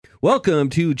Welcome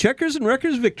to Checkers and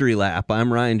Wreckers Victory Lap.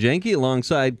 I'm Ryan Jenke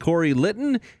alongside Corey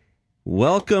Litton.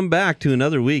 Welcome back to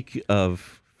another week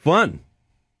of fun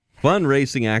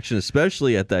racing action,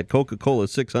 especially at that Coca-Cola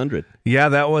 600. Yeah,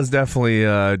 that was definitely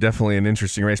an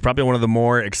interesting race. Probably one of the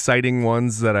more exciting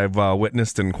ones that I've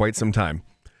witnessed in quite some time.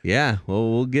 Yeah,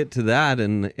 well, we'll get to that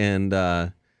and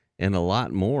a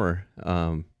lot more.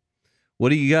 What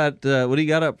do you got? What do you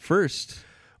got up first?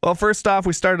 Well, first off,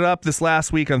 we started up this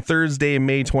last week on Thursday,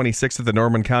 May 26th at the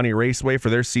Norman County Raceway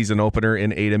for their season opener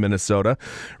in Ada, Minnesota.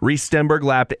 Reese Stenberg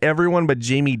lapped everyone but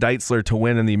Jamie Deitzler to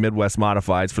win in the Midwest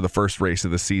Modifieds for the first race of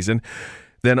the season.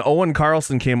 Then Owen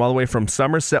Carlson came all the way from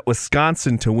Somerset,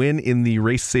 Wisconsin to win in the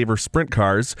Race Saver Sprint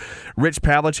Cars. Rich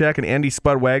Pavlicek and Andy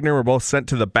Spud Wagner were both sent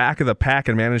to the back of the pack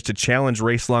and managed to challenge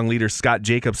race-long leader Scott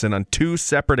Jacobson on two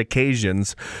separate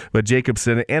occasions, but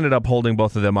Jacobson ended up holding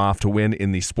both of them off to win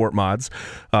in the Sport Mods.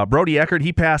 Brody Eckert,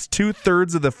 he passed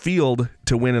two-thirds of the field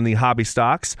to win in the Hobby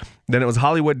Stocks. Then it was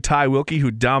Hollywood Ty Wilkie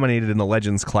who dominated in the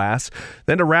Legends class.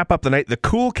 Then to wrap up the night, the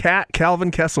Cool Cat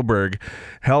Calvin Kesselberg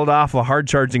held off a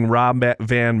hard-charging Rob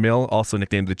Van Mill, also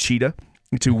nicknamed the Cheetah,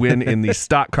 to win in the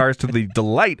stock cars to the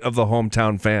delight of the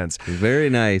hometown fans. Very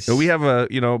nice. So we have a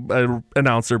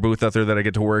announcer booth out there that I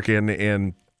get to work in,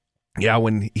 and yeah,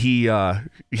 when he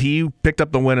picked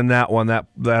up the win in that one, that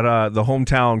the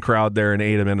hometown crowd there in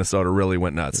Ada, Minnesota really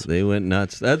went nuts. They went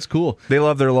nuts. That's cool. They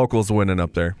love their locals winning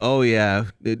up there. Oh yeah,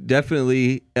 it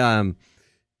definitely.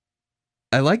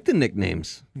 I like the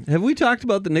nicknames. Have we talked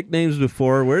about the nicknames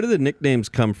before? Where do the nicknames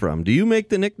come from? Do you make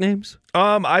the nicknames?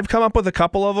 I've come up with a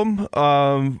couple of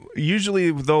them.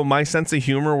 Usually, though, my sense of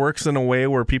humor works in a way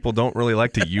where people don't really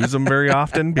like to use them very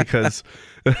often because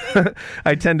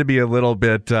I tend to be a little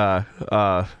bit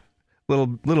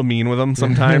little mean with them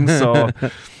sometimes. So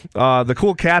the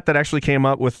Cool Cat that actually came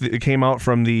out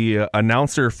from the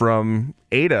announcer from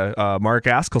Ada, Mark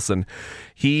Askelson.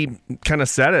 He kind of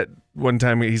said it one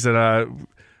time. He said,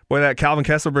 boy, that Calvin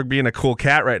Kesselberg being a cool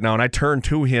cat right now. And I turned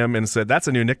to him and said, that's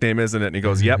a new nickname, isn't it? And he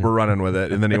goes, yep, we're running with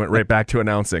it. And then he went right back to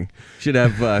announcing. Should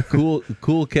have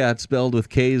cool cat spelled with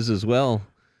K's as well.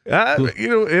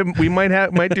 We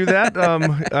might do that.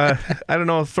 I don't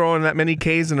know. Throwing that many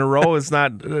Ks in a row is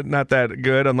not that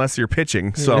good unless you're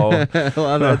pitching. So,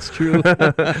 well, that's true.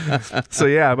 So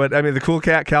yeah, but I mean, the Cool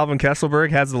Cat Calvin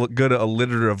Kesselberg has a good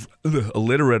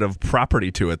alliterative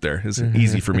property to it. There is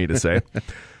easy for me to say.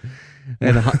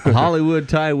 And Hollywood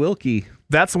Ty Wilkie.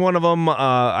 That's one of them.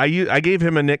 I gave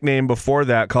him a nickname before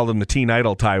that, called him the Teen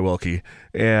Idol Ty Wilkie,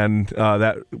 and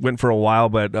that went for a while.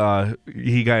 But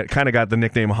he kind of got the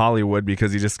nickname Hollywood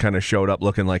because he just kind of showed up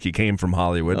looking like he came from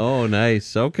Hollywood. Oh,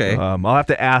 nice. Okay. I'll have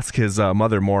to ask his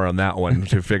mother more on that one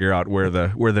to figure out where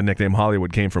the nickname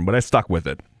Hollywood came from. But I stuck with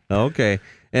it. Okay.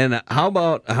 And how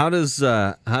does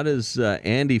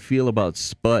Andy feel about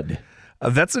Spud?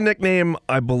 That's a nickname.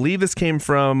 I believe this came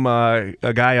from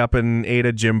a guy up in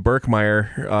Ada, Jim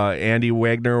Berkmeyer. Andy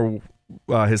Wagner,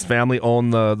 his family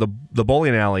owned the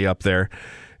bowling alley up there.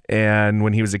 And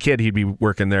when he was a kid, he'd be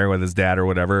working there with his dad or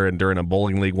whatever. And during a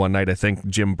bowling league one night, I think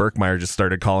Jim Berkmeyer just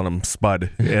started calling him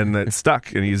Spud. And it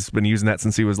stuck. And he's been using that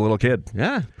since he was a little kid.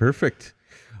 Yeah, perfect.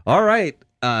 All right.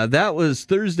 That was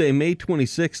Thursday, May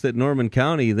 26th at Norman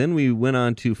County. Then we went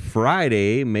on to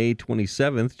Friday, May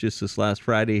 27th, just this last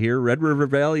Friday here, Red River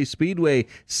Valley Speedway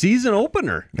season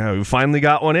opener. Yeah, we finally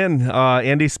got one in.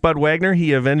 Andy Spud Wagner,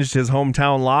 he avenged his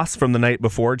hometown loss from the night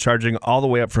before, charging all the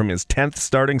way up from his 10th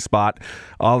starting spot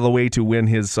all the way to win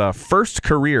his first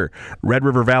career Red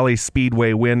River Valley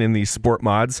Speedway win in the Sport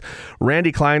Mods.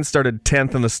 Randy Klein started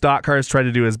 10th in the stock cars, tried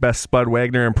to do his best Spud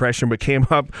Wagner impression, but came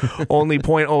up only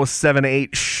 .078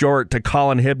 short to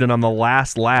Colin Hibden on the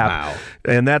last lap. Wow.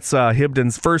 And that's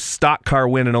Hibden's first stock car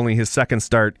win and only his second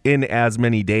start in as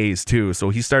many days, too. So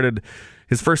he started...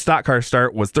 His first stock car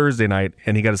start was Thursday night,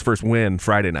 and he got his first win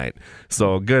Friday night.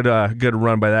 So good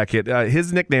run by that kid.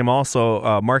 His nickname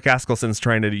also, Mark Askelson's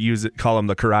trying to call him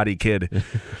the Karate Kid,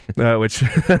 which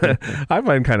I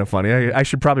find kind of funny. I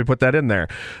should probably put that in there.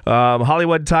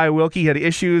 Hollywood Ty Wilkie had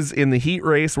issues in the heat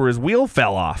race where his wheel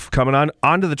fell off coming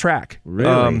onto the track.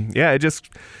 Really? Yeah,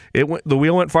 the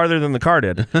wheel went farther than the car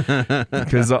did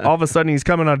because all of a sudden he's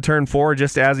coming on turn 4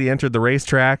 just as he entered the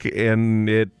racetrack, and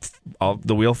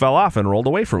the wheel fell off and rolled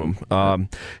away from him.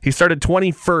 He started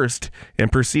 21st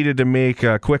and proceeded to make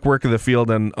quick work of the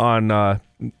field and on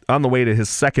on the way to his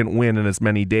second win in as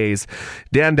many days.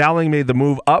 Dan Dowling made the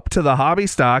move up to the hobby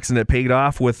stocks, and it paid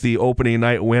off with the opening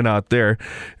night win out there.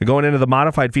 Going into the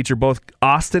modified feature, both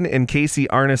Austin and Casey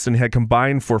Arneson had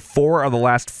combined for 4 of the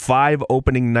last 5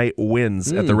 opening night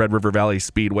wins at the Red River Valley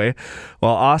Speedway,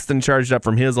 while Austin charged up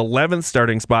from his 11th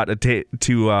starting spot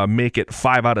to make it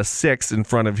 5 out of 6 in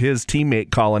front of his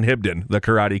teammate Colin Hibden, the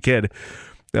Karate Kid.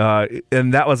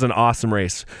 And that was an awesome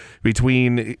race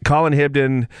between Colin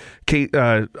Hibden,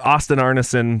 Austin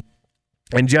Arneson,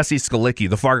 and Jesse Skalicki,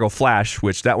 the Fargo Flash,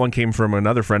 which that one came from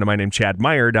another friend of mine named Chad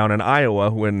Meyer down in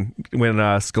Iowa when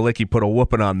Skalicki put a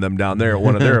whooping on them down there at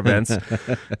one of their events.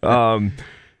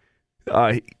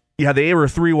 Yeah, they were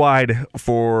 3 wide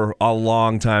for a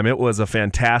long time. It was a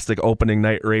fantastic opening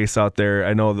night race out there.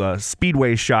 I know the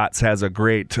Speedway Shots has a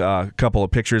great couple of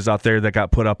pictures out there that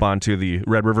got put up onto the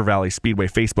Red River Valley Speedway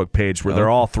Facebook page where they're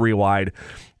all 3 wide,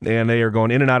 and they are going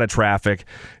in and out of traffic.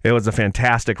 It was a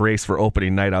fantastic race for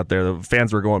opening night out there. The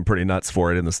fans were going pretty nuts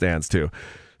for it in the stands, too.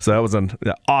 So that was an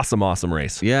awesome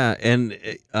race. Yeah, and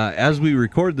as we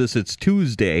record this, it's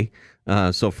Tuesday,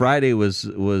 so Friday was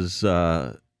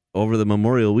over the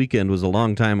Memorial Weekend was a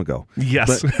long time ago.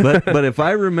 Yes. but if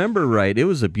I remember right, it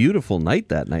was a beautiful night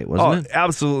that night, wasn't it?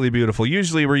 Absolutely beautiful.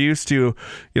 Usually we're used to,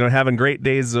 having great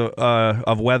days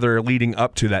of weather leading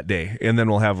up to that day, and then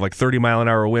we'll have like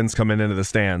 30-mile-an-hour winds coming into the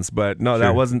stands. But no,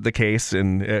 that wasn't the case,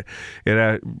 and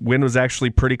wind was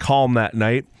actually pretty calm that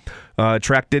night.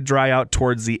 Track did dry out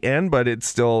towards the end, but it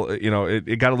still,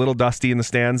 it got a little dusty in the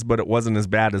stands, but it wasn't as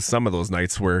bad as some of those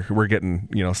nights where we're getting,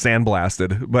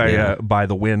 sandblasted by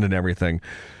the wind and everything.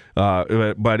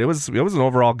 But it was an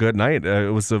overall good night.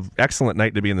 It was an excellent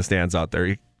night to be in the stands out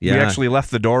there. We actually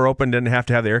left the door open, didn't have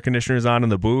to have the air conditioners on in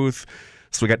the booth.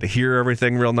 So we got to hear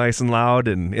everything real nice and loud,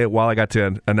 and while I got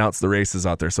to announce the races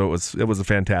out there. So it was a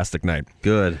fantastic night.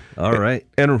 Good. All right.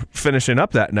 And finishing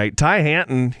up that night, Ty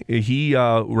Hanton, he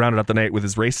rounded up the night with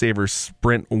his Race Saver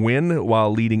Sprint win while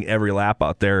leading every lap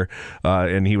out there,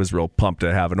 and he was real pumped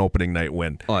to have an opening night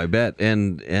win. Oh, I bet.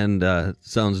 And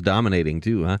sounds dominating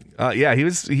too, huh? Yeah, he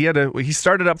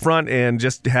started up front and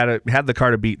just had the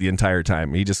car to beat the entire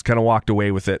time. He just kind of walked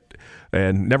away with it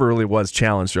and never really was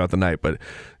challenged throughout the night, but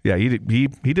yeah, he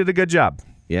did a good job.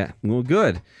 Yeah, well,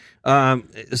 good.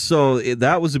 So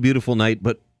that was a beautiful night,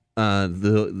 but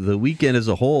the weekend as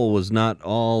a whole was not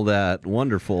all that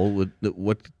wonderful.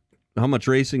 How much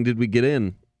racing did we get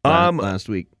in last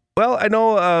week? Well, I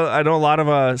know a lot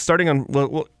of starting on.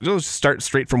 We'll just start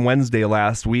straight from Wednesday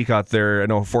last week out there. I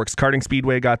know Forks Karting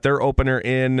Speedway got their opener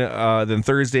in. Then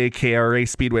Thursday, KRA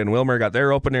Speedway in Wilmer got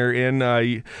their opener in.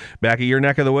 Back at your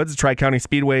neck of the woods, Tri-County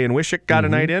Speedway in Wishick got a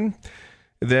night in.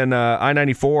 Then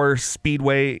I-94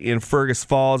 Speedway in Fergus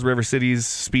Falls, River Cities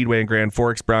Speedway in Grand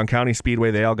Forks, Brown County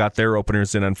Speedway, they all got their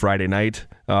openers in on Friday night.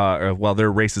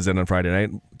 Their races in on Friday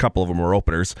night. A couple of them were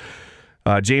openers.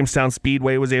 Jamestown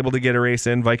Speedway was able to get a race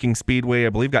in. Viking Speedway, I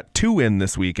believe, got 2 in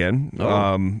this weekend.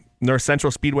 North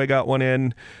Central Speedway got 1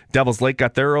 in. Devil's Lake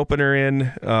got their opener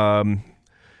in.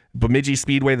 Bemidji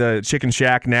Speedway, the Chicken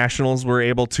Shack Nationals were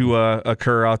able to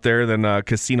occur out there. Then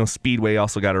Casino Speedway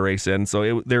also got a race in.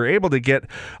 So they were able to get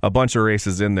a bunch of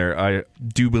races in there. I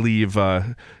do believe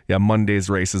Monday's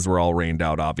races were all rained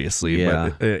out, obviously.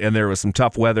 Yeah. And there was some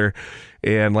tough weather.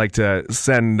 And like to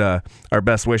send our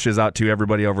best wishes out to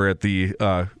everybody over at the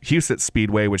Huset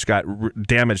Speedway, which got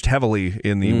damaged heavily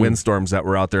in the windstorms that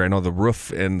were out there. I know the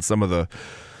roof and the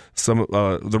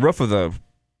roof of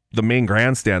the main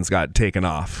grandstands got taken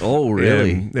off. Oh,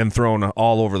 really? And thrown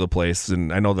all over the place.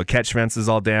 And I know the catch fence is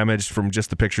all damaged from just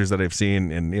the pictures that I've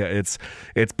seen. And yeah,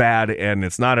 it's bad, and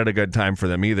it's not at a good time for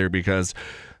them either, because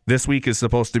this week is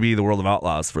supposed to be the World of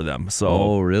Outlaws for them. So,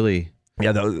 oh, really?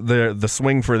 Yeah, the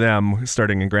swing for them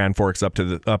starting in Grand Forks up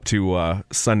to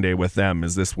Sunday with them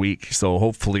is this week. So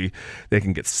hopefully they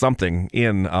can get something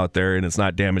in out there and it's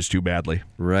not damaged too badly.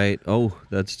 Right. Oh,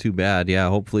 that's too bad. Yeah,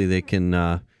 hopefully they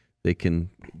can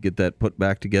get that put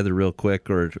back together real quick,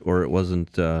 or it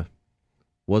wasn't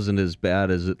as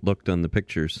bad as it looked on the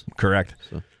pictures. Correct.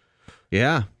 So,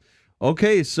 yeah.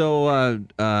 Okay, so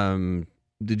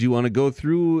did you want to go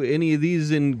through any of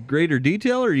these in greater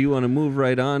detail, or you want to move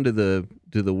right on to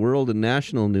the world and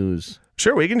national news?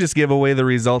 Sure, we can just give away the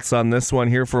results on this one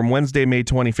here from Wednesday, May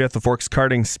 25th, the Forks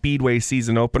Karting Speedway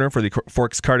season opener for the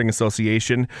Forks Karting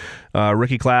Association.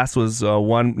 Rookie class was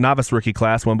novice rookie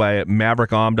class won by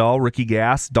Maverick Omdahl, Ricky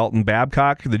Gass, Dalton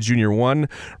Babcock. The Junior 1,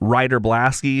 Ryder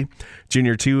Blasky.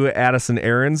 Junior 2, Addison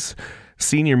Aarons.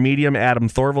 Senior medium, Adam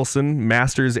Thorvalson.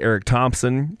 Masters, Eric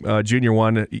Thompson. Junior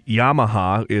 1,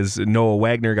 Yamaha is Noah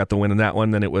Wagner got the win in that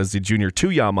one. Then it was the Junior 2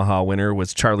 Yamaha winner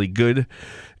was Charlie Good.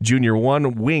 Junior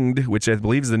 1 Winged, which I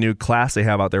believe is the new class they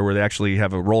have out there where they actually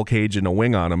have a roll cage and a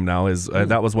wing on them now,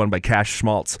 that was won by Cash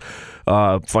Schmaltz.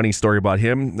 Funny story about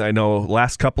him. I know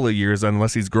last couple of years,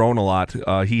 unless he's grown a lot,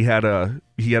 he had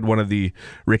one of the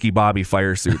Ricky Bobby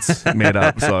fire suits made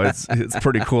up, so it's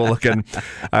pretty cool looking.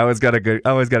 I always got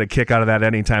a kick out of that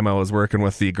anytime I was working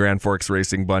with the Grand Forks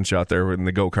Racing bunch out there in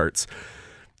the go-karts.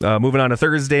 Moving on to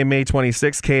Thursday, May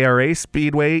 26th, KRA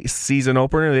Speedway season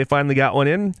opener. They finally got one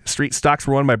in. Street stocks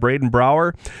were won by Braden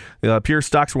Brower. Pure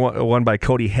stocks won by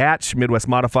Cody Hatch. Midwest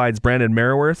Modifieds, Brandon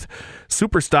Merriworth.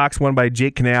 Super stocks won by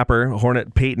Jake Knapper.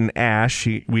 Hornet Peyton Ash.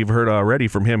 We've heard already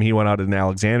from him. He went out in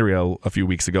Alexandria a few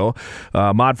weeks ago.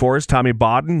 Mod 4's Tommy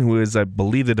Bodden, who is, I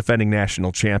believe, the defending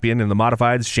national champion. And the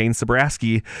Modifieds, Shane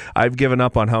Sabraski. I've given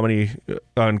up on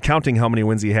counting how many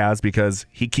wins he has because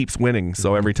he keeps winning.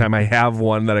 So every time I have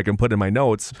one that I can put in my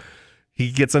notes, he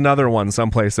gets another one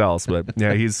someplace else. But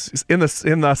yeah, he's in the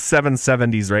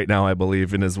 770s right now, I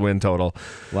believe, in his win total.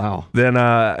 Wow. Then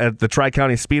at the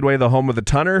Tri-County Speedway, the home of the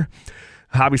Tunner,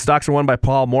 hobby stocks are won by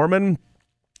Paul Mormon.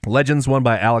 Legends won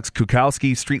by Alex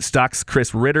Kukowski. Street stocks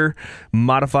Chris Ritter.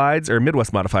 Midwest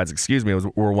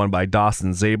Modifieds, were won by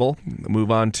Dawson Zabel. Move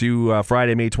on to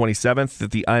Friday, May 27th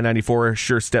at the I-94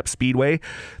 Sure Step Speedway.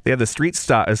 They have the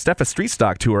Steffa Street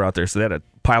Stock Tour out there, so they had a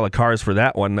pile of cars for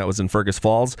that one. That was in Fergus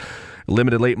Falls.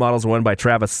 Limited late models won by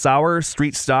Travis Sauer.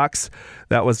 Street stocks,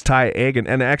 that was Ty Egan.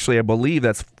 And actually, I believe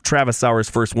that's Travis Sauer's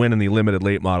first win in the limited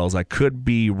late models. I could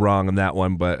be wrong on that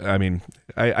one, but I mean,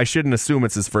 I shouldn't assume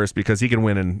it's his first because he can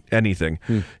win in anything.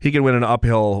 He can win an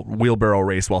uphill wheelbarrow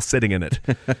race while sitting in it.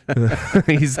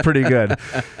 He's pretty good.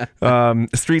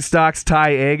 Street stocks,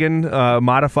 Ty Egan. Midwest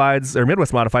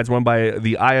Modifieds won by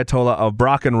the Ayatollah of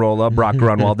Brockenrolla, Brock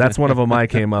Grunwald. That's one of them I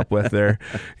came up with there.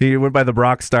 He went by the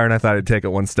Brock Star, and I thought I'd take it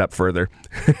one step further.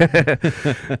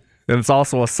 And it's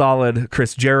also a solid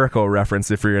Chris Jericho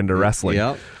reference if you're into wrestling.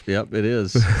 Yep, it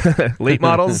is. Late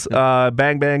models,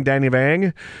 Bang Bang Danny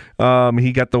Bang.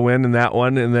 He got the win in that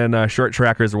one. And then short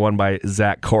trackers were won by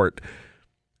Zach Court.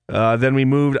 Then we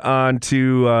moved on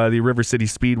to the River City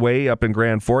Speedway up in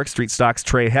Grand Forks. Street stocks,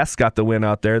 Trey Hess got the win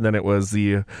out there. Then it was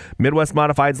the Midwest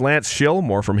Modifieds, Lance Schill.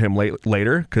 More from him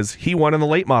later because he won in the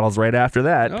late models right after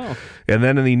that. Oh. And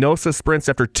then in the NOSA Sprints,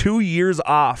 after 2 years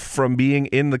off from being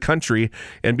in the country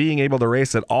and being able to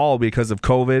race at all because of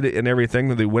COVID and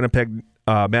everything, the Winnipeg,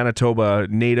 Manitoba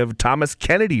native Thomas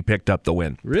Kennedy picked up the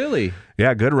win. Really?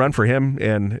 Yeah, good run for him.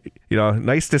 And,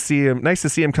 nice to see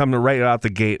him come right out the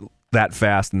gate that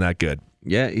fast and that good.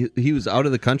 Yeah, he was out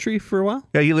of the country for a while?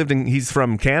 Yeah, he's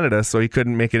from Canada, so he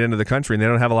couldn't make it into the country, and they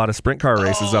don't have a lot of sprint car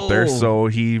races up there, so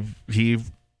he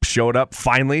showed up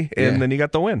finally, and then he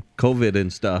got the win. COVID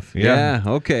and stuff. Yeah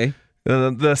okay.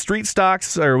 The street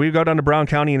stocks, we go down to Brown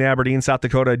County in Aberdeen, South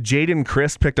Dakota. Jaden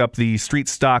Christ picked up the street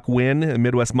stock win.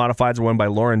 Midwest Modifieds were won by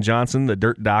Lauren Johnson, the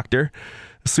Dirt Doctor.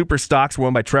 Super stocks were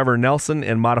won by Trevor Nelson,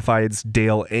 and Modifieds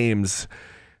Dale Ames.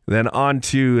 Then on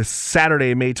to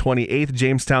Saturday, May 28th,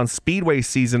 Jamestown Speedway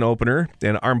season opener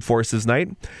and Armed Forces night.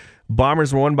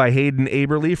 Bombers were won by Hayden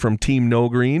Aberly from Team No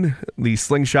Green. The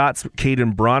Slingshots,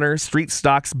 Caden Bronner. Street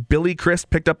stocks, Billy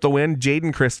Christ picked up the win.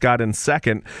 Jaden Christ got in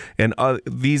second. And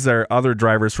these are other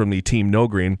drivers from the Team No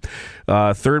Green.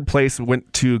 Third place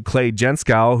went to Clay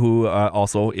Jenskow, who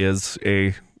also is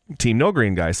a Team No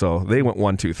Green guy, so they went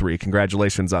 1, 2, 3.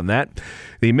 Congratulations on that.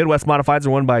 The Midwest Modifieds are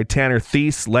won by Tanner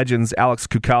Thies. Legends Alex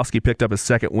Kukowski picked up his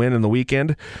second win in the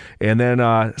weekend. And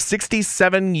then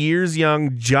 67 years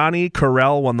young Johnny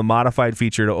Carell won the modified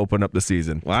feature to open up the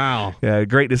season. Wow. Yeah,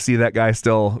 great to see that guy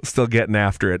still getting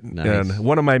after it. Nice. And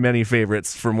one of my many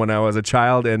favorites from when I was a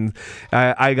child, and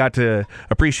I got to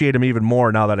appreciate him even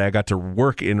more now that I got to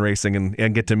work in racing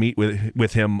and get to meet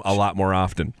with him a lot more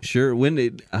often. Sure.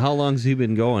 How long's he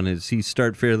been going? Does he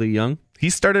start fairly young? He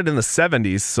started in the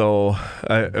 70s, so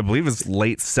I believe it's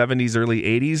late 70s, early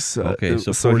 80s. Okay,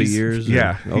 so 40 years.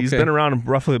 Yeah, he's been around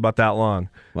roughly about that long.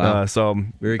 Wow. So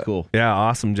very cool. Yeah,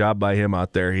 awesome job by him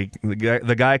out there.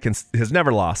 The guy has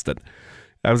never lost it.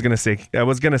 I was gonna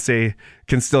say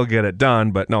can still get it done,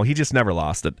 but no, he just never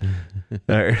lost it.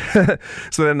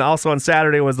 So then also on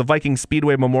Saturday was the Viking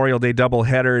Speedway Memorial Day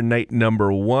doubleheader, night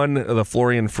number 1, the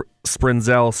Florian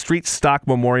Sprinzel Street Stock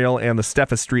Memorial and the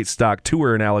Steffa Street Stock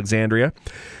Tour in Alexandria.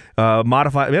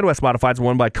 Midwest Modifieds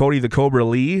won by Cody the Cobra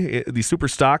Lee. The Super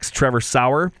Stocks, Trevor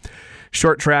Sauer.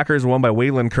 Short trackers won by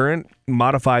Waylon Current.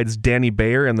 Modifieds Danny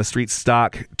Bayer, and the Street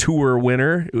Stock Tour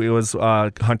winner, it was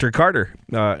Hunter Carter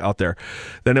out there.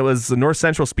 Then it was the North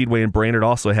Central Speedway in Brainerd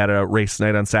also had a race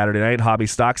night on Saturday night. Hobby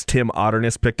Stocks, Tim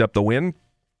Otterness picked up the win.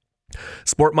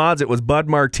 Sport Mods, it was Bud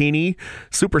Martini.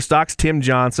 Super Stocks, Tim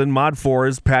Johnson. Mod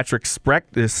 4's Patrick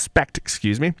Specht,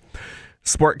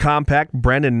 Sport Compact,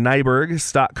 Brendan Nyberg.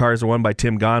 Stock cars were won by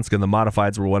Tim Gonska, and the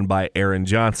modifieds were won by Aaron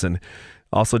Johnson.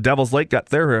 Also, Devil's Lake got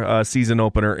their season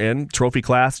opener in. Trophy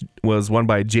class was won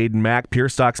by Jaden Mack. Pure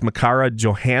Stocks, Makara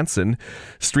Johansson.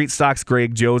 Street Stocks,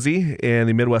 Greg Josie. And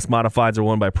the Midwest Modifieds are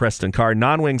won by Preston Carr.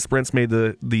 Non-wing sprints made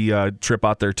the trip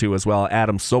out there too as well.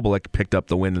 Adam Sobolik picked up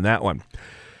the win in that one.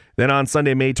 Then on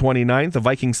Sunday, May 29th, the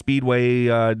Viking Speedway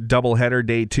doubleheader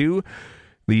day 2.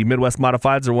 The Midwest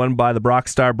Modifieds are won by the Brock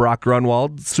Star, Brock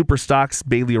Grunwald. Super Stocks,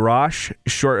 Bailey Roche.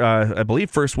 I believe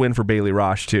first win for Bailey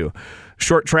Roche too.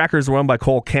 Short Trackers were won by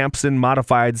Cole Campson.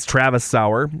 Modifieds, Travis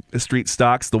Sauer. Street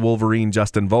Stocks, the Wolverine,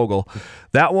 Justin Vogel.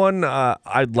 That one,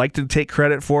 I'd like to take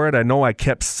credit for it. I know I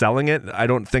kept selling it. I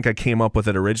don't think I came up with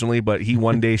it originally, but he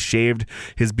one day shaved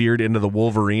his beard into the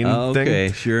Wolverine thing.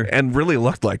 Okay, sure. And really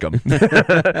looked like him.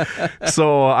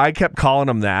 So I kept calling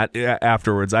him that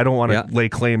afterwards. I don't want to lay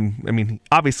claim. I mean,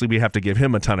 obviously we have to give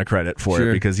him a ton of credit for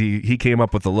it because he came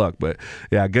up with the look. But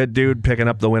yeah, good dude picking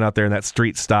up the win out there in that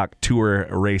Street Stock Tour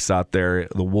race out there.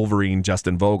 The Wolverine,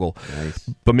 Justin Vogel. Nice.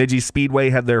 Bemidji Speedway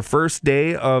had their first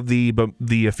day of the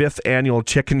 5th annual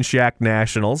Chicken Shack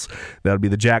Nationals. That'll be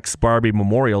the Jack Sparby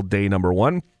Memorial Day number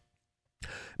 1.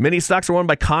 Mini stocks are won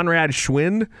by Conrad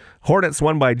Schwind. Hornets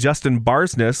won by Justin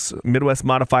Barsness. Midwest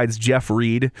Modifieds, Jeff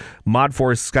Reed. Mod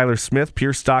Force, Skylar Smith.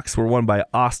 Pure stocks were won by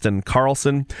Austin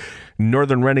Carlson.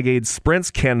 Northern Renegades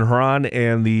Sprints, Ken Hron.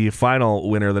 And the final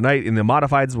winner of the night in the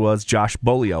Modifieds was Josh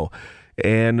Bolio.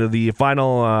 And the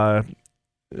final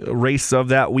race of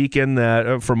that weekend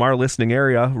that from our listening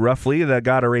area, roughly, that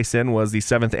got a race in was the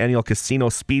 7th annual Casino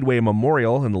Speedway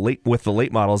Memorial with the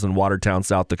late models in Watertown,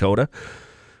 South Dakota.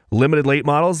 Limited late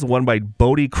models won by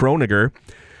Bodie Kroniger.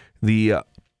 The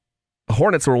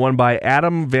Hornets were won by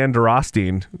Adam Van der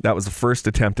Oosteen. That was the first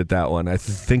attempt at that one. I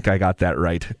think I got that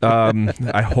right.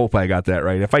 I hope I got that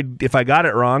right. If I got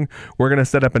it wrong, we're going to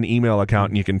set up an email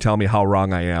account and you can tell me how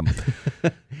wrong I am.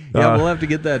 We'll have to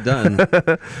get that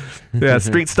done.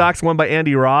 Street Stocks won by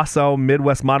Andy Rosso.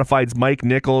 Midwest Modifieds, Mike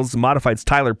Nichols. Modifieds,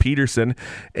 Tyler Peterson.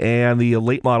 And the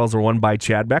late models were won by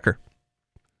Chad Becker.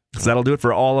 So that'll do it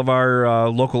for all of our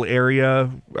local area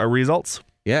results.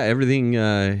 Yeah, everything.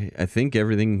 I think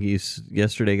everything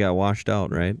yesterday got washed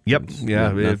out, right? Yep.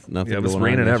 Nothing it was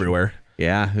raining everywhere.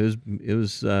 Yeah, it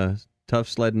was tough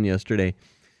sledding yesterday.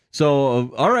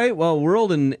 So, all right. Well,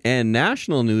 world and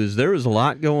national news. There was a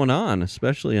lot going on,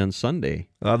 especially on Sunday.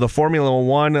 The Formula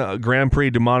One Grand Prix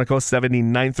de Monaco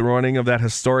 79th running of that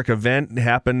historic event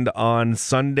happened on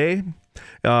Sunday.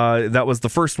 That was the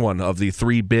first one of the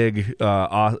 3 big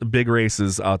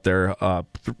races out there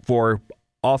for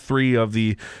all 3 of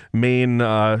the main,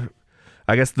 I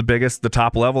guess the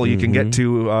top level you can get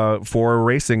to for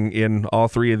racing in all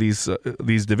 3 of these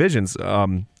divisions,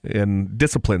 in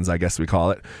disciplines, I guess we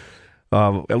call it.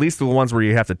 At least the ones where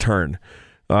you have to turn.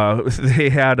 They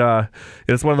had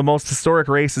it's one of the most historic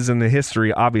races in the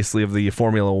history, obviously, of the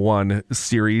Formula One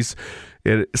series.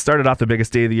 It started off the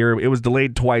biggest day of the year. It was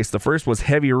delayed twice. The first was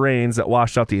heavy rains that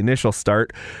washed out the initial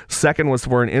start. Second was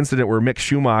for an incident where Mick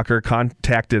Schumacher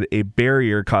contacted a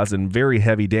barrier, causing very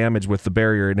heavy damage with the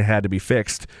barrier, and it had to be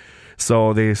fixed.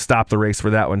 So they stopped the race for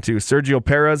that one too. Sergio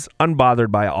Perez, unbothered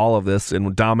by all of this,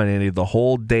 and dominated the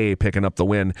whole day, picking up the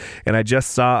win. And I just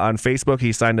saw on Facebook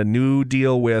he signed a new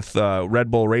deal with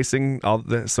Red Bull Racing,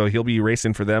 so he'll be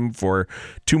racing for them for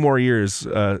 2 more years,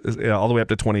 all the way up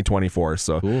to 2024.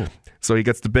 So, cool. So he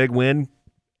gets the big win,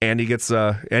 and he gets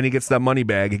that money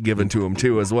bag given to him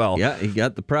too as well. Yeah, he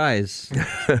got the prize.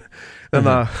 Then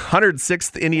the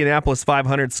 106th Indianapolis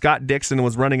 500, Scott Dixon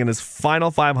was running in his final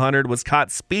 500, was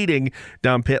caught speeding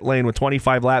down pit lane with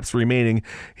 25 laps remaining,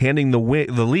 handing the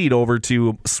lead over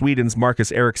to Sweden's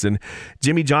Marcus Ericsson.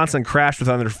 Jimmy Johnson crashed with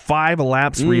under 5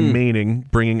 laps remaining,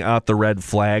 bringing out the red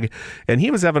flag. And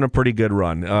he was having a pretty good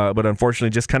run, but unfortunately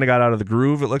just kind of got out of the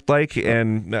groove, it looked like.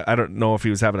 And I don't know if he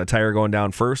was having a tire going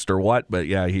down first or what, but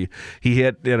yeah, he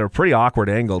hit at a pretty awkward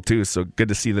angle too, so good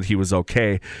to see that he was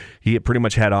okay. He pretty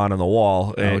much head on the wall.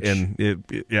 And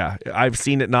I've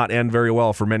seen it not end very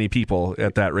well for many people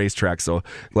at that racetrack, so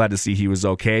glad to see he was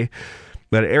okay.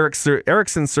 But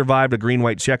Ericsson survived a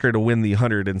green-white checker to win the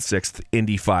 106th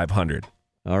Indy 500.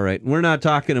 All right, we're not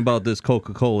talking about this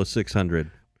Coca-Cola 600.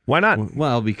 Why not?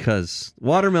 Well, because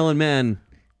Watermelon Man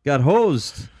got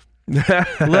hosed.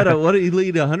 What did he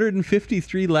lead?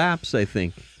 153 laps, I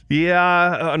think.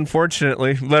 Yeah,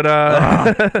 unfortunately, but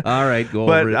all right, go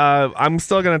but over it. I'm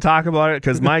still going to talk about it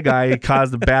because my guy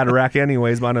caused a bad wreck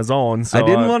anyways on his own. So I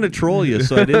didn't want to troll you,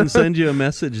 so I didn't send you a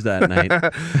message that night.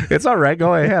 It's all right.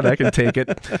 Go ahead. I can take it.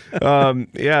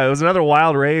 Yeah, it was another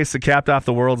wild race. It capped off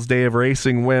the World's Day of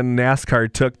Racing when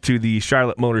NASCAR took to the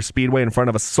Charlotte Motor Speedway in front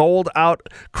of a sold-out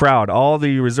crowd. All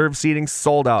the reserve seating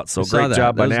sold out. So great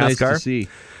job by that was NASCAR. nice to see.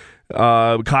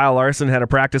 Kyle Larson had a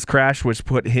practice crash, which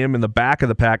put him in the back of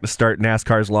the pack to start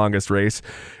NASCAR's longest race.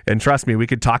 And trust me, we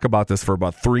could talk about this for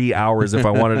about 3 hours if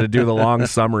I wanted to do the long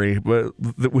summary. But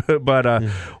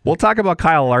we'll talk about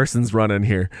Kyle Larson's run in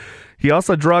here. He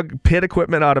also drug pit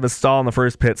equipment out of his stall in the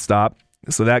first pit stop,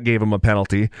 so that gave him a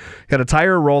penalty. He had a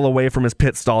tire roll away from his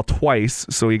pit stall twice,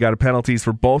 so he got penalties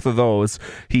for both of those.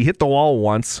 He hit the wall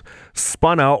once,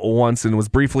 spun out once, and was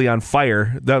briefly on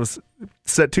fire. That was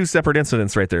set two separate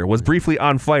incidents right there. Was briefly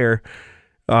on fire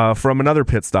from another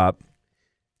pit stop,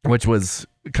 which was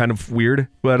kind of weird,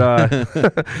 but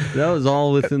that was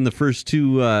all within the first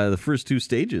two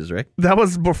stages, right? That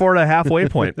was before the halfway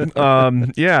point.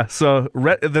 Yeah. So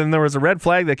then there was a red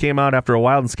flag that came out after a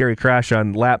wild and scary crash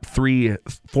on lap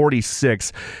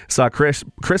 346. Saw Chris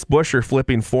Buescher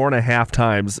flipping 4.5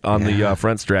 times on the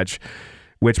front stretch,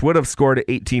 which would have scored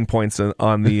 18 points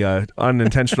on the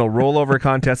unintentional rollover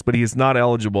contest, but he's not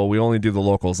eligible. We only do the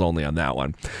locals only on that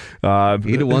one.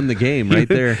 He'd have won the game right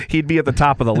there. He'd be at the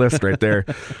top of the list right there.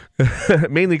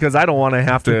 Mainly because I don't want to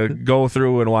have to go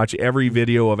through and watch every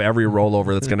video of every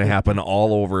rollover that's going to happen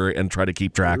all over and try to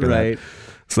keep track of that.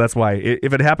 So that's why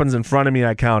if it happens in front of me,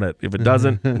 I count it. If it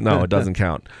doesn't, no, it doesn't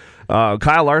count.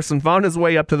 Kyle Larson found his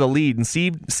way up to the lead and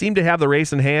seemed to have the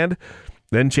race in hand.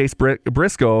 Then Chase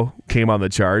Briscoe came on the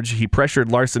charge. He pressured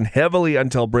Larson heavily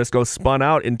until Briscoe spun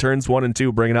out in turns 1 and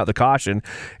 2, bringing out the caution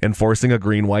and forcing a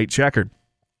green-white checkered.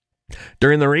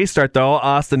 During the restart, though,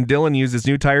 Austin Dillon used his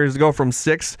new tires to go from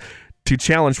 6th to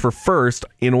challenge for first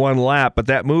in one lap, but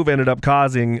that move ended up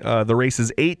causing the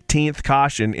race's 18th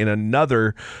caution in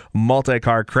another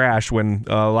multi-car crash when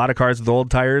a lot of cars with old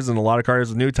tires and a lot of cars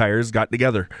with new tires got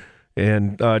together.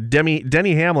 And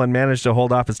Denny Hamlin managed to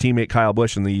hold off his teammate Kyle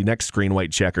Busch in the next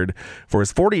green-white checkered for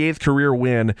his 48th career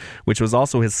win, which was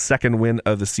also his second win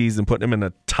of the season, putting him in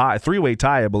a three-way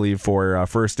tie, I believe, for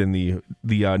first in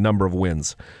the number of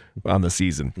wins on the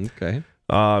season. Okay.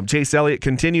 Chase Elliott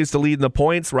continues to lead in the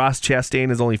points. Ross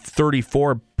Chastain is only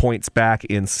 34 points back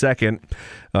in second.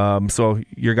 So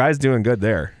your guy's doing good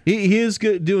there. He is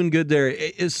doing good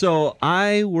there. So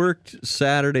I worked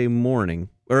Saturday morning.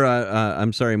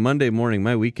 I'm sorry, Monday morning.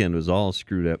 My weekend was all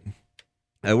screwed up.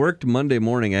 I worked Monday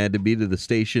morning. I had to be to the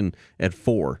station at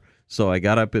 4. So I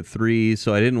got up at 3,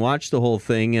 so I didn't watch the whole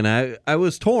thing. And I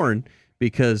was torn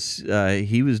because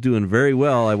he was doing very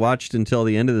well. I watched until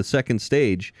the end of the second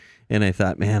stage, and I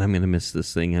thought, man, I'm going to miss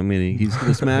this thing. He's going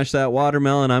to smash that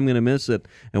watermelon. I'm going to miss it.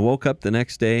 And woke up the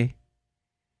next day,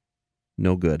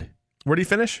 no good. Where did he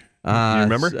finish? You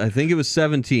remember? I think it was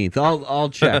 17th. I'll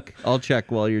check. I'll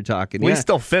check while you're talking. Well, he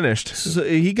still finished. So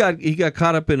he got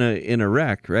caught up in a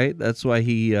wreck, right? That's why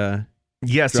he.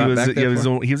 Yes, he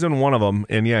was in one of them,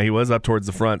 and yeah, he was up towards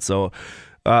the front. So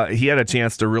he had a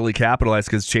chance to really capitalize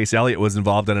because Chase Elliott was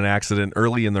involved in an accident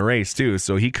early in the race too.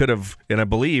 So he could have, and I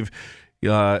believe,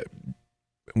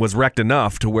 was wrecked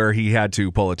enough to where he had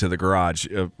to pull it to the garage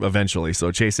eventually.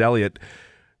 So Chase Elliott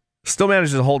still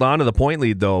managed to hold on to the point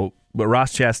lead though. But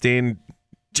Ross Chastain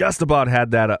just about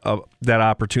had that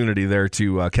opportunity there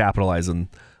to capitalize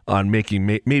on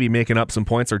making up some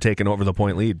points or taking over the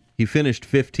point lead. He finished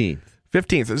 15th.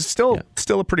 15th is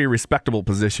still a pretty respectable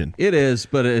position. It is,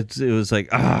 but it was like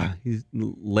he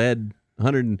led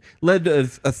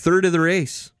a third of the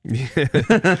race.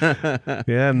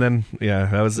 Yeah, and then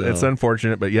it's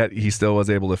unfortunate, but yet he still was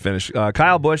able to finish.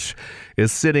 Kyle Busch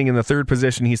is sitting in the third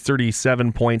position. He's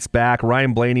 37 points back.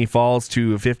 Ryan Blaney falls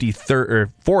to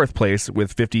 4th place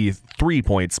with 53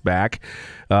 points back.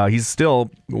 He's still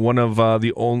one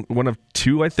of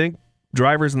two, I think,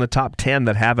 drivers in the top 10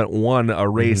 that haven't won a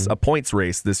race, a points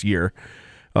race this year.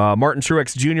 Martin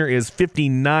Truex Jr. is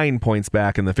 59 points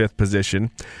back in the 5th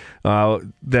position.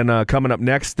 Then coming up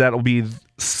next, that'll be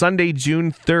Sunday,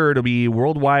 June 3rd. It'll be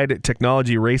Worldwide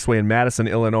Technology Raceway in Madison,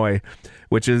 Illinois,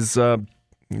 which is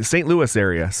St. Louis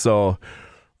area. So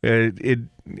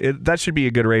that should be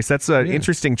a good race. That's an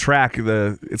interesting track.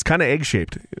 It's kind of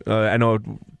egg-shaped. I know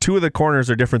 2 of the corners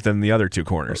are different than the other 2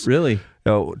 corners. Really?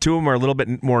 2 of them are a little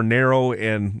bit more narrow,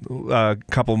 and a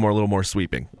couple more a little more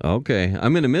sweeping. Okay,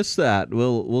 I'm going to miss that.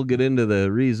 We'll get into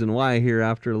the reason why here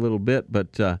after a little bit,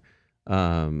 but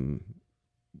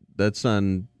that's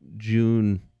on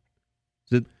June.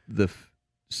 Is it the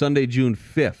Sunday, June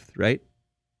 5th, right?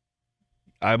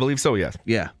 I believe so, yes.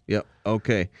 Yeah. Yep.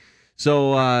 Okay.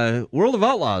 So, World of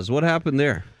Outlaws, what happened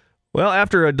there? Well,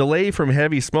 after a delay from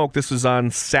Heavy Smoke, this was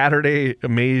on Saturday,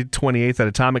 May 28th at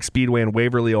Atomic Speedway in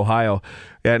Waverly, Ohio.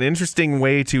 An interesting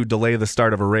way to delay the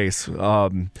start of a race.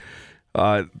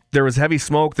 There was heavy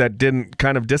smoke that didn't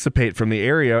kind of dissipate from the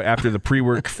area after the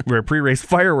pre-race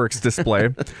fireworks display.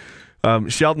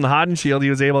 Sheldon Hodenshield, he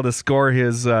was able to score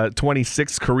his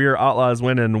 26th career Outlaws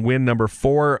win and win number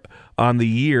 4 on the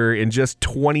year in just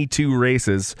 22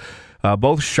 races.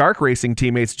 Both Shark Racing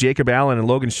teammates Jacob Allen and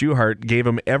Logan Schuchart gave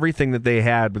him everything that they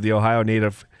had, but the Ohio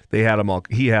native, he had them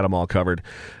all covered.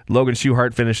 Logan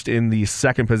Schuchart finished in the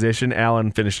 2nd position.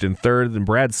 Allen finished in 3rd, and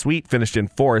Brad Sweet finished in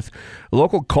 4th.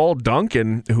 Local Cole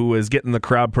Duncan, who was getting the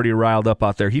crowd pretty riled up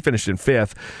out there, he finished in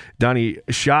 5th. Donnie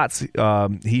Schatz,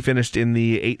 he finished in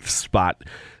the 8th spot.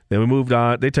 Then we moved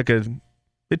on. They took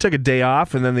a day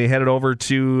off, and then they headed over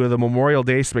to the Memorial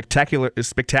Day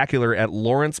Spectacular at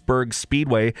Lawrenceburg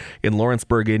Speedway in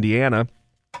Lawrenceburg, Indiana.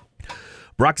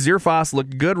 Brock Zierfoss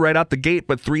looked good right out the gate,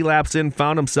 but 3 laps in,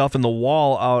 found himself in the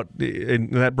wall out, and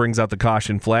that brings out the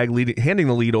caution flag, handing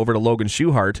the lead over to Logan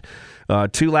Schuchart.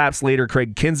 2 laps later,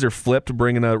 Craig Kinzer flipped,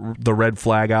 bringing the red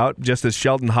flag out, just as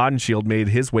Sheldon Hodenshield made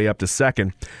his way up to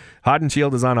 2nd.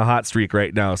 Hodenshield is on a hot streak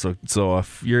right now, so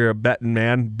if you're a betting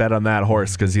man, bet on that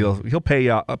horse because he'll pay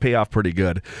off pretty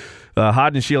good.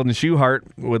 Hodenshield and Schuchart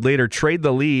would later trade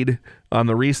the lead on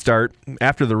the restart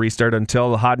after the restart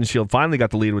until Hodenshield finally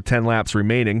got the lead with 10 laps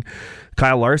remaining.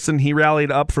 Kyle Larson, he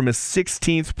rallied up from his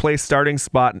 16th place starting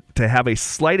spot to have a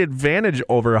slight advantage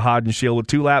over Hodenshield with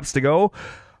 2 laps to go,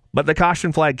 but the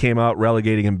caution flag came out,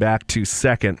 relegating him back to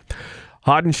 2nd.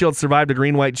 Hodenshield survived a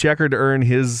green-white checker to earn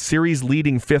his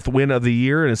series-leading 5th win of the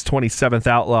year and his 27th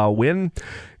Outlaw win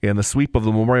in the sweep of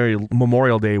the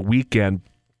Memorial Day weekend.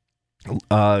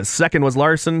 2nd was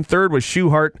Larson, 3rd was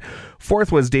Schuchart,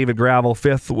 4th was David Gravel,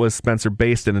 5th was Spencer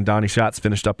Baston, and Donnie Schatz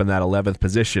finished up in that 11th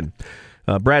position.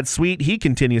 Brad Sweet, he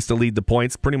continues to lead the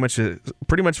points pretty much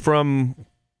from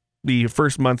the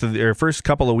first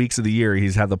couple of weeks of the year.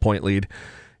 He's had the point lead,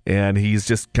 and he's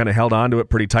just kind of held on to it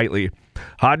pretty tightly.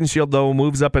 Hodenshield, though,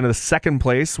 moves up into the 2nd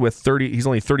place with 30. He's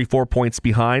only 34 points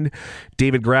behind.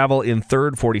 David Gravel in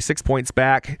 3rd, 46 points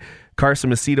back. Carson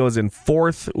Macedo is in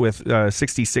 4th with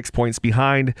 66 points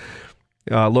behind.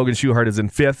 Logan Schuchart is in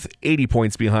 5th, 80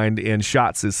 points behind, and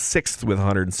Schatz is 6th with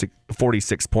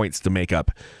 146 points to make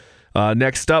up.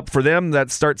 Next up for them,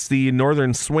 that starts the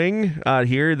Northern Swing out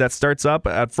here. That starts up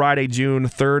at Friday, June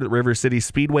 3rd at River City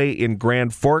Speedway in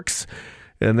Grand Forks.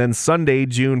 And then Sunday,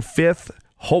 June 5th,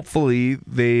 hopefully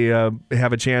they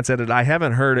have a chance at it. I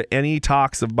haven't heard any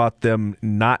talks about them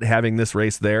not having this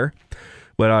race there.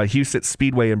 But Houston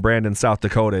Speedway in Brandon, South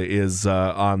Dakota is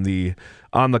on the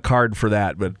card for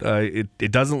that. But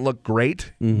it doesn't look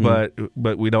great, but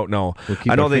we don't know. We'll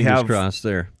keep our fingers crossed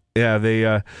there. Yeah,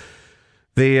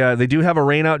 they do have a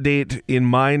rainout date in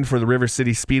mind for the River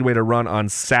City Speedway to run on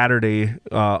Saturday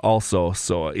also.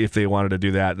 So if they wanted to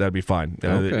do that, that'd be fine.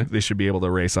 Okay. They should be able to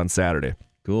race on Saturday.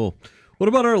 Cool. What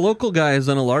about our local guys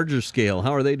on a larger scale?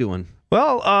 How are they doing?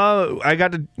 Well, I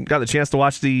got the chance to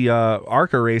watch the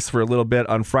ARCA race for a little bit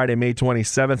on Friday, May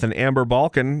 27th, and Amber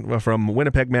Balkan from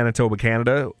Winnipeg, Manitoba,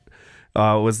 Canada,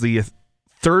 was the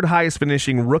 3rd highest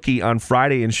finishing rookie on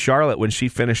Friday in Charlotte when she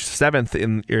finished 7th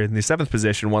in the 7th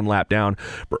position, 1 lap down.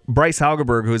 Bryce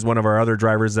Haugeberg, who's one of our other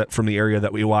drivers from the area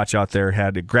that we watch out there,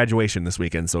 had a graduation this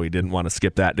weekend, so he didn't want to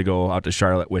skip that to go out to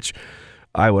Charlotte, which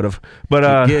I would have.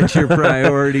 But get your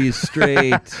priorities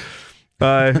straight.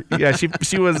 Yeah,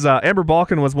 she was Amber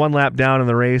Balkan was 1 lap down in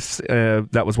the race.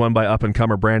 That was won by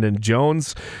up-and-comer Brandon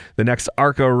Jones. The next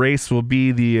ARCA race will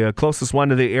be the closest one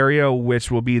to the area, which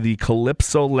will be the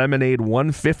Calypso Lemonade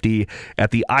 150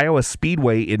 at the Iowa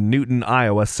Speedway in Newton,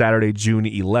 Iowa, Saturday, June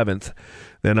 11th.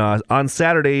 Then on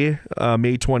Saturday,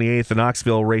 May 28th, the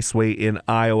Knoxville Raceway in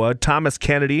Iowa, Thomas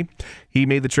Kennedy, he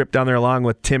made the trip down there along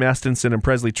with Tim Estenson and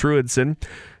Presley Truidson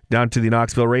down to the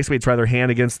Knoxville Raceway to try their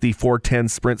hand against the 410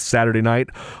 Sprint Saturday night.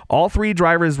 All 3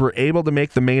 drivers were able to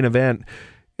make the main event,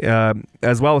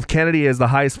 as well with Kennedy as the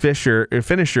highest finisher.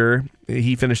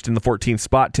 He finished in the 14th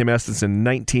spot, Tim Estenson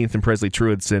 19th, and Presley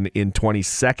Truidson in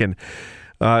 22nd.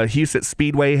 Houston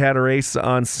Speedway had a race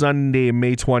on Sunday,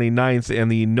 May 29th,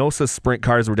 and the NOSA Sprint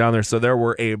cars were down there, so there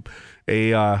were a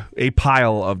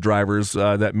pile of drivers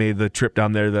that made the trip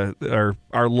down there that are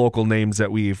our local names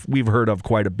that we've heard of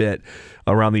quite a bit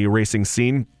around the racing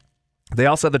scene. They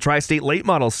also had the Tri-State Late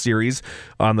Model Series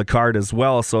on the card as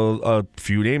well, so a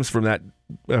few names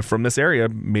from this area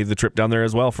made the trip down there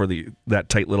as well for that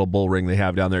tight little bull ring they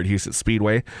have down there at Houston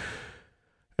Speedway.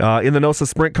 In the NOSA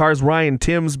Sprint Cars, Ryan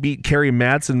Timms beat Kerry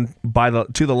Madsen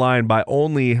to the line by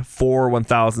only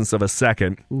 4/1000ths of a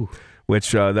second. Ooh.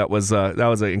 Which that was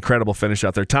an incredible finish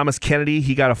out there. Thomas Kennedy,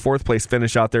 he got a 4th place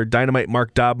finish out there. Dynamite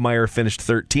Mark Dobmeyer finished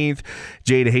 13th.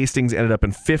 Jade Hastings ended up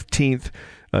in 15th.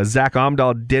 Zach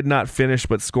Omdahl did not finish,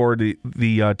 but scored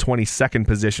the 22nd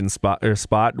position spot.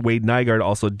 Wade Nygaard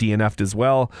also DNF'd as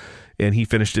well, and he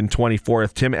finished in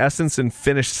 24th. Tim Essenson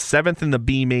finished 7th in the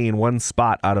B main, 1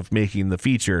 spot out of making the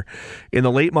feature. In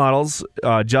the late models,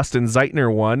 Justin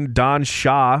Zeitner won. Don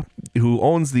Shaw, who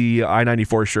owns the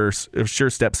I-94 Sure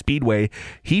Step Speedway,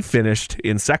 he finished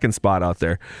in 2nd spot out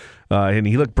there. And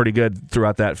he looked pretty good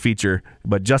throughout that feature,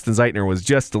 but Justin Zeitner was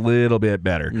just a little bit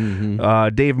better.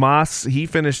 Mm-hmm. Dave Moss, he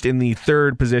finished in the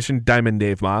 3rd position, Diamond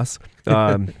Dave Moss.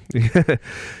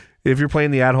 If you're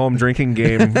playing the at-home drinking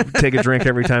game, take a drink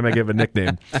every time I give a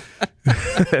nickname.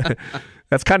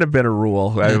 That's kind of been a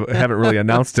rule. I haven't really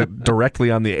announced it directly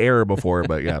on the air before,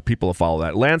 but yeah, people will follow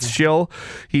that. Lance Schill,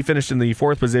 he finished in the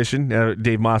 4th position.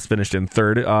 Dave Moss finished in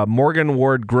 3rd. Morgan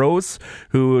Ward Gross,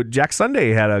 who Jack Sunday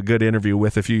had a good interview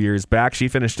with a few years back, she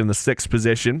finished in the 6th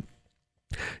position.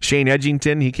 Shane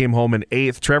Edgington, he came home in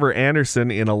 8th. Trevor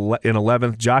Anderson in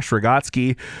 11th. Josh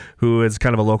Rogotsky, who is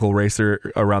kind of a local racer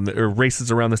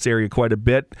races around this area quite a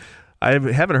bit. I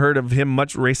haven't heard of him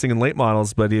much racing in late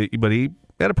models, but he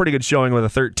had a pretty good showing with a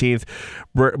 13th.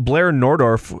 Blair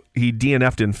Nordorf, he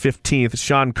DNF'd in 15th.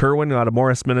 Sean Kerwin out of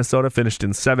Morris, Minnesota, finished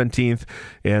in 17th.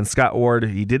 And Scott Ward,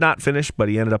 he did not finish, but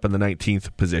he ended up in the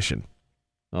 19th position.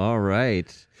 All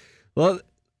right. Well,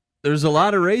 there's a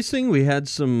lot of racing. We had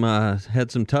some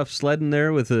tough sledding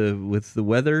there with the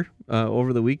weather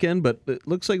over the weekend, but it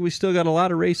looks like we still got a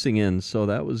lot of racing in, so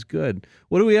that was good.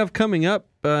 What do we have coming up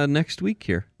next week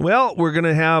here? Well, we're going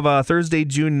to have Thursday,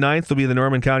 June 9th, will be the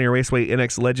Norman County Raceway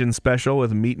NX Legends Special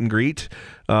with a meet and greet.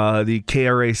 The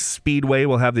KRA Speedway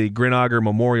will have the Grinauger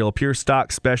Memorial Pure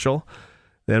Stock Special.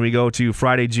 Then we go to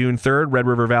Friday, June 3rd, Red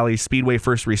River Valley Speedway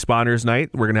First Responders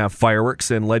Night. We're going to have fireworks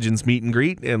and Legends meet and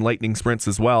greet and lightning sprints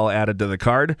as well added to the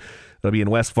card. That'll be in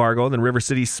West Fargo. Then River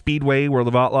City Speedway, World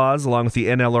of Outlaws, along with the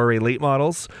NLRA late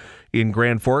models in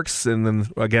Grand Forks. And then,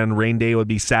 again, rain day would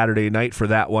be Saturday night for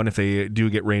that one if they do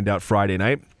get rained out Friday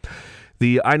night.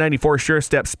 The I-94 Sure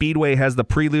Step Speedway has the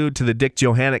prelude to the Dick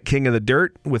Johannick King of the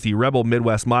Dirt with the Rebel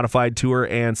Midwest Modified Tour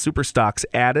and Super Stocks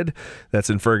added. That's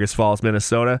in Fergus Falls,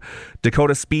 Minnesota.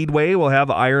 Dakota Speedway will have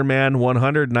Ironman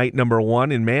 100 night number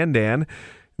 1 in Mandan.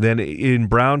 Then in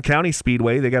Brown County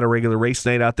Speedway, they got a regular race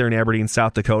night out there in Aberdeen,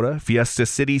 South Dakota. Fiesta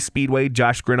City Speedway,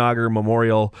 Josh Grinauger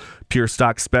Memorial Pure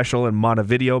Stock Special in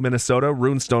Montevideo, Minnesota.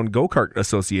 Runestone Go-Kart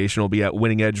Association will be at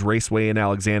Winning Edge Raceway in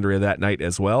Alexandria that night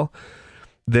as well.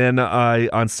 Then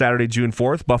on Saturday, June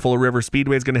 4th, Buffalo River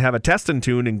Speedway is going to have a test and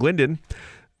tune in Glendon.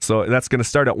 So that's going to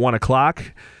start at 1 o'clock.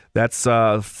 That's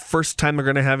first time they're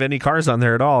going to have any cars on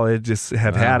there at all. They just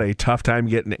have had a tough time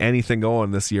getting anything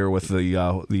going this year with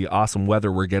the awesome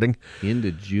weather we're getting.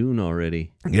 Into June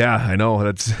already. Yeah, I know.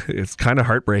 It's kind of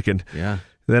heartbreaking. Yeah.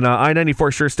 Then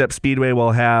I-94 Sure Step Speedway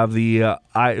will have the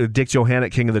Dick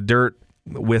Johannick King of the Dirt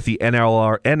with the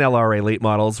NLRA late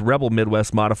models, Rebel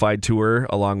Midwest Modified Tour,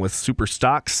 along with Super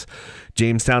Stocks.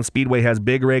 Jamestown Speedway has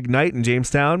Big Rig Night in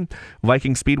Jamestown.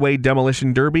 Viking Speedway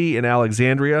Demolition Derby in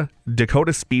Alexandria.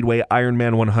 Dakota Speedway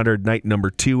Ironman 100 Night number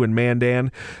 2 in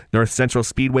Mandan. North Central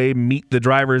Speedway Meet the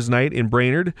Drivers Night in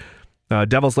Brainerd.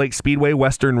 Devil's Lake Speedway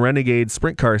Western Renegade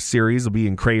Sprint Car Series will be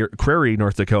in Prairie,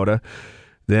 North Dakota.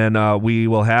 Then we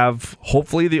will have,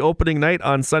 hopefully, the opening night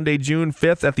on Sunday, June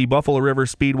 5th at the Buffalo River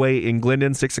Speedway in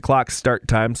Glendon, 6 o'clock start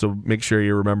time, so make sure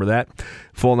you remember that.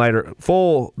 Full night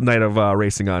of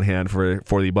racing on hand for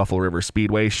the Buffalo River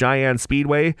Speedway. Cheyenne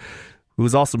Speedway,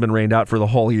 who's also been rained out for the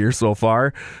whole year so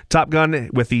far. Top Gun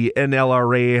with the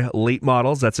NLRA late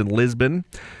models, that's in Lisbon.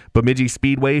 Bemidji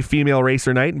Speedway Female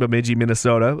Racer Night in Bemidji,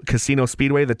 Minnesota. Casino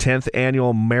Speedway, the 10th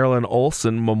annual Marilyn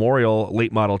Olson Memorial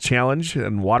Late Model Challenge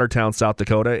in Watertown, South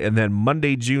Dakota. And then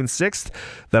Monday, June 6th,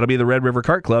 that'll be the Red River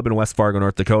Kart Club in West Fargo,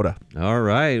 North Dakota. All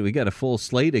right, we got a full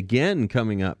slate again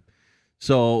coming up.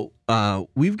 So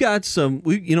we've got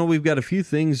we've got a few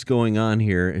things going on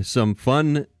here, some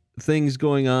fun things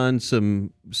going on,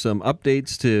 some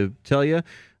updates to tell you.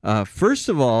 First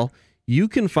of all, you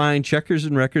can find Checkers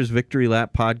and Wreckers Victory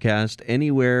Lap podcast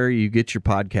anywhere you get your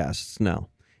podcasts now.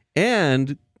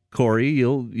 And Corey,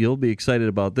 you'll be excited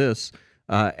about this.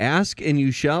 Ask and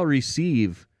you shall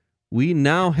receive. We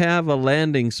now have a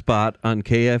landing spot on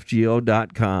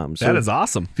KFGO.com. So that is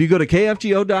awesome. If you go to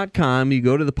KFGO.com, you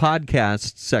go to the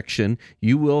podcast section,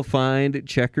 you will find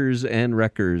Checkers and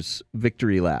Wreckers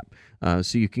Victory Lap.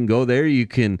 So you can go there. You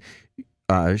can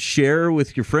share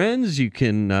with your friends. You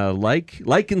can like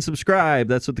and subscribe.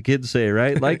 That's what the kids say,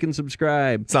 right? Like and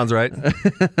subscribe. Sounds right.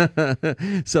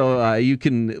 So you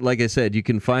can, like I said, you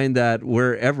can find that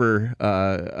wherever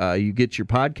you get your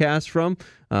podcasts from.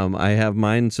 I have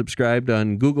mine subscribed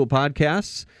on Google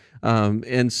Podcasts.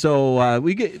 And so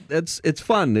we get it's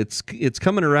fun. It's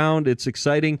coming around. It's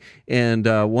exciting. And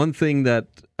one thing that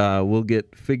we'll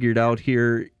get figured out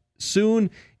here soon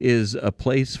is a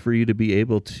place for you to be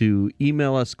able to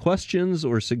email us questions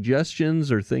or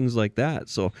suggestions or things like that.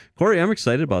 So, Corey, I'm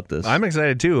excited about this. I'm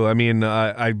excited too. I mean,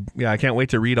 I can't wait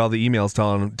to read all the emails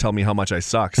tell me how much I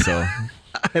suck. So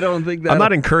I don't think that I'm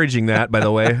not encouraging that, by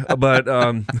the way, but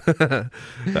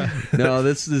no,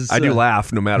 this is I do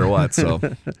laugh no matter what. So.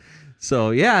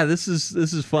 So yeah, this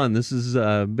is fun. This has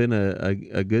been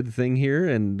a good thing here,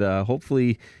 and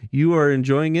hopefully you are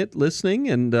enjoying it, listening.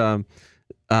 And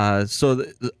so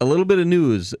a little bit of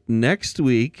news. Next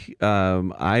week,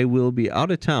 I will be out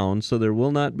of town, so there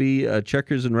will not be a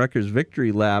Checkers and Wreckers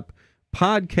Victory Lap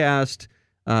podcast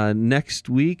next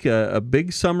week. A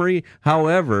big summary.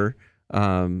 However,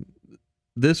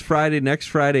 this Friday, next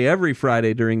Friday, every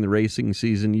Friday during the racing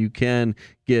season, you can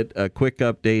get a quick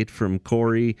update from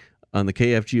Corey on the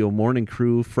KFGO Morning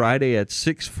Crew Friday at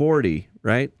 6:40,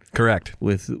 right? Correct.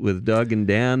 With Doug and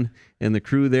Dan and the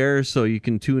crew there. So you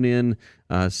can tune in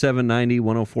 790,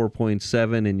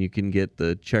 104.7, and you can get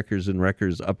the Checkers and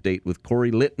Wreckers update with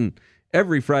Corey Litton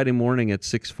every Friday morning at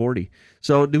 6:40.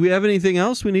 So do we have anything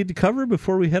else we need to cover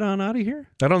before we head on out of here?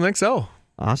 I don't think so.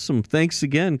 Awesome. Thanks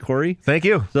again, Corey. Thank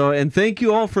you. So, and thank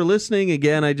you all for listening.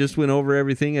 Again, I just went over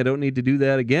everything. I don't need to do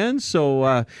that again.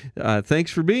 So,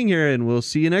 thanks for being here, and we'll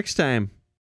see you next time.